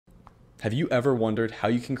Have you ever wondered how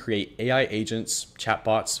you can create AI agents,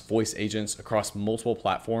 chatbots, voice agents across multiple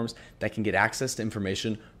platforms that can get access to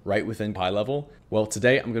information right within HighLevel? Well,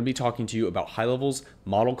 today I'm going to be talking to you about HighLevel's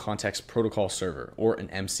Model Context Protocol Server, or an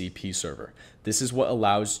MCP server. This is what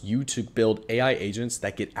allows you to build AI agents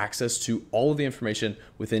that get access to all of the information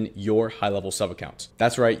within your HighLevel sub-account.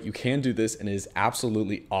 That's right, you can do this and it is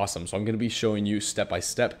absolutely awesome. So I'm going to be showing you step by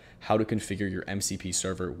step how to configure your MCP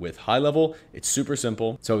server with HighLevel. It's super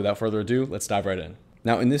simple. So without further ado, let's dive right in.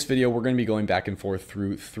 Now in this video, we're going to be going back and forth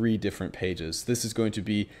through 3 different pages. This is going to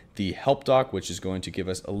be the help doc, which is going to give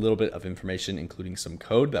us a little bit of information, including some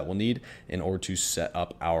code that we'll need in order to set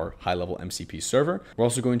up our HighLevel MCP server. We're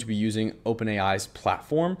also going to be using OpenAI's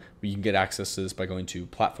platform. You can get access to this by going to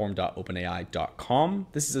platform.openai.com.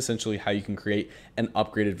 This is essentially how you can create an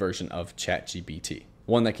upgraded version of ChatGPT.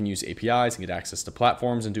 One that can use APIs and get access to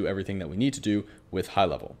platforms and do everything that we need to do with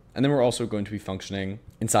HighLevel. And then we're also going to be functioning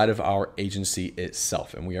inside of our agency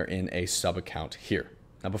itself, and we are in a sub account here.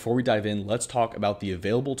 Now, before we dive in, let's talk about the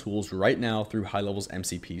available tools right now through HighLevel's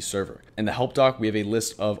MCP server. In the help doc, we have a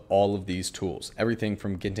list of all of these tools, everything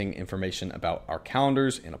from getting information about our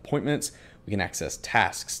calendars and appointments. We can access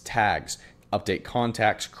tasks, tags, update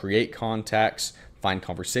contacts, create contacts, find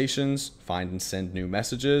conversations, find and send new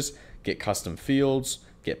messages, get custom fields,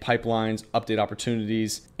 get pipelines, update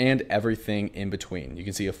opportunities, and everything in between. You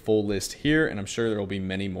can see a full list here, and I'm sure there will be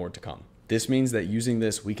many more to come. This means that using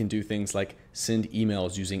this, we can do things like send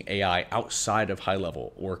emails using AI outside of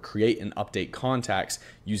HighLevel, or create and update contacts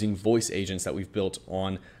using voice agents that we've built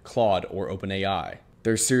on Claude or OpenAI.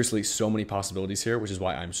 There's seriously so many possibilities here, which is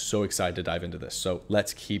why I'm so excited to dive into this. So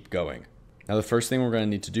let's keep going. Now, the first thing we're going to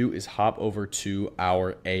need to do is hop over to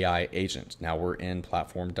our AI agent. Now we're in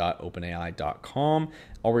platform.openai.com.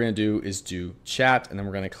 All we're going to do is do chat, and then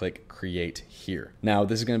we're going to click create here. Now,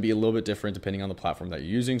 this is going to be a little bit different depending on the platform that you're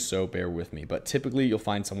using, so bear with me. But typically you'll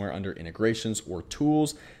find somewhere under integrations or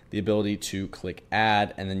tools, the ability to click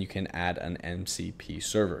add, and then you can add an MCP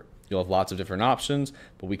server. You'll have lots of different options,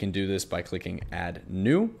 but we can do this by clicking add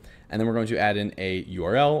new. And then we're going to add in a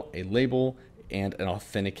URL, a label, and an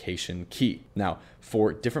authentication key. Now,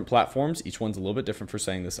 for different platforms, each one's a little bit different for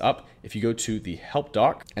setting this up. If you go to the help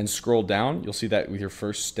doc and scroll down, you'll see that with your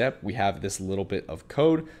first step, we have this little bit of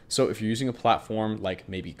code. So if you're using a platform like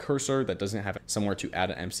maybe Cursor that doesn't have somewhere to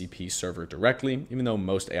add an MCP server directly, even though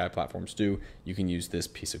most AI platforms do, you can use this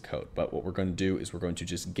piece of code. But what we're going to do is we're going to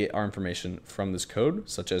just get our information from this code,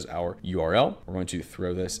 such as our URL. We're going to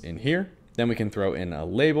throw this in here. Then we can throw in a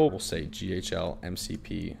label. We'll say GHL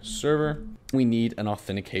MCP server. We need an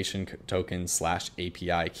authentication token /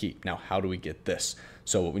 API key. Now, how do we get this?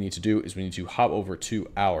 So what we need to do is we need to hop over to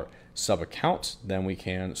our sub account. Then we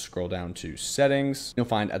can scroll down to settings. You'll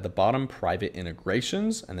find at the bottom private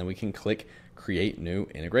integrations, and then we can click create new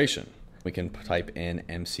integration. We can type in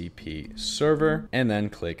MCP server and then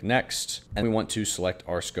click next. And we want to select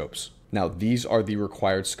our scopes. Now, these are the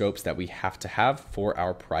required scopes that we have to have for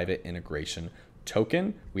our private integration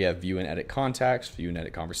token. We have view and edit contacts, view and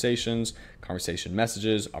edit conversations, conversation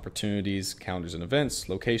messages, opportunities, calendars and events,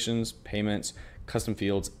 locations, payments, custom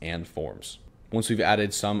fields, and forms. Once we've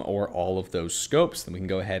added some or all of those scopes, then we can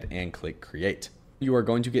go ahead and click create. You are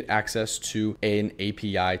going to get access to an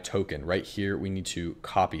API token. Right here, we need to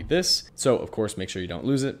copy this. So of course, make sure you don't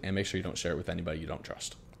lose it and make sure you don't share it with anybody you don't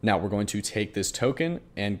trust. Now we're going to take this token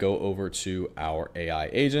and go over to our AI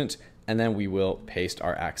agent, and then we will paste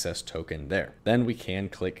our access token there. Then we can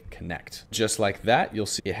click connect. Just like that, you'll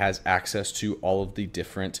see it has access to all of the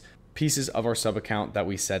different pieces of our sub account that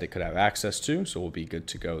we said it could have access to. So we'll be good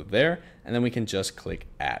to go there. And then we can just click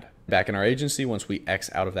add. Back in our agency, once we X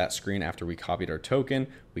out of that screen after we copied our token,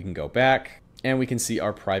 we can go back and we can see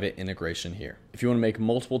our private integration here. If you want to make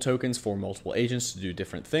multiple tokens for multiple agents to do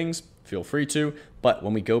different things, feel free to. But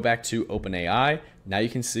when we go back to OpenAI, now you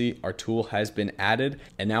can see our tool has been added.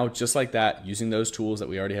 And now just like that, using those tools that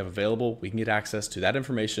we already have available, we can get access to that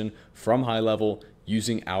information from HighLevel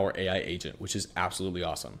using our AI agent, which is absolutely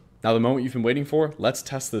awesome. Now, the moment you've been waiting for, let's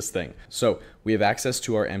test this thing. So we have access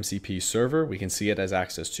to our MCP server. We can see it as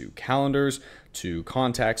access to calendars, to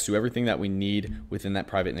contacts, to everything that we need within that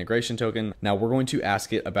private integration token. Now we're going to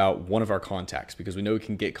ask it about one of our contacts because we know we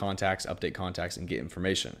can get contacts, update contacts, and get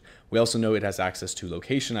information. We also know it has access to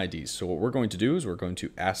location IDs. So what we're going to do is we're going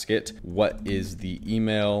to ask it what is the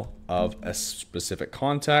email of a specific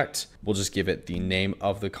contact. We'll just give it the name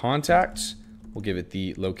of the contact. We'll give it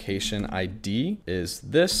the location ID is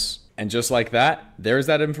this. And just like that, there's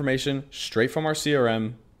that information straight from our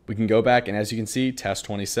CRM. We can go back and as you can see, test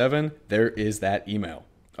 27, there is that email.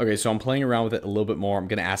 Okay, so I'm playing around with it a little bit more. I'm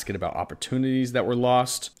going to ask it about opportunities that were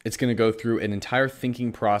lost. It's going to go through an entire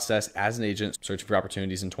thinking process as an agent, searching for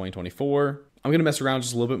opportunities in 2024. I'm going to mess around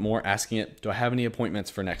just a little bit more, asking it, do I have any appointments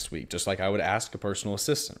for next week? Just like I would ask a personal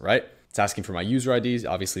assistant, right? It's asking for my user IDs.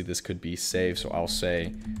 Obviously, this could be saved, so I'll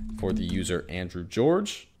say for the user Andrew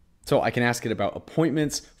George. So I can ask it about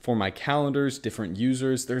appointments for my calendars, different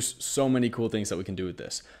users. There's so many cool things that we can do with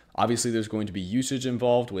this. Obviously, there's going to be usage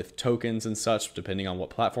involved with tokens and such, depending on what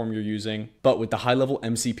platform you're using. But with the HighLevel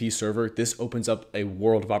MCP server, this opens up a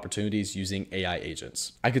world of opportunities using AI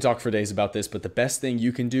agents. I could talk for days about this, but the best thing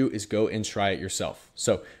you can do is go and try it yourself.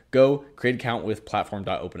 So go create an account with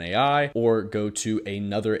platform.openai or go to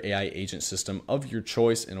another AI agent system of your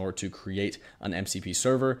choice in order to create an MCP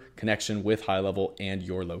server connection with HighLevel and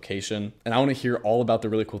your location. And I want to hear all about the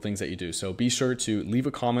really cool things that you do. So be sure to leave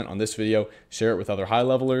a comment on this video, share it with other high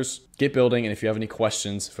levelers, get building. And if you have any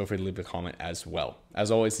questions, feel free to leave a comment as well.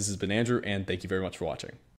 As always, this has been Andrew, and thank you very much for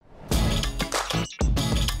watching.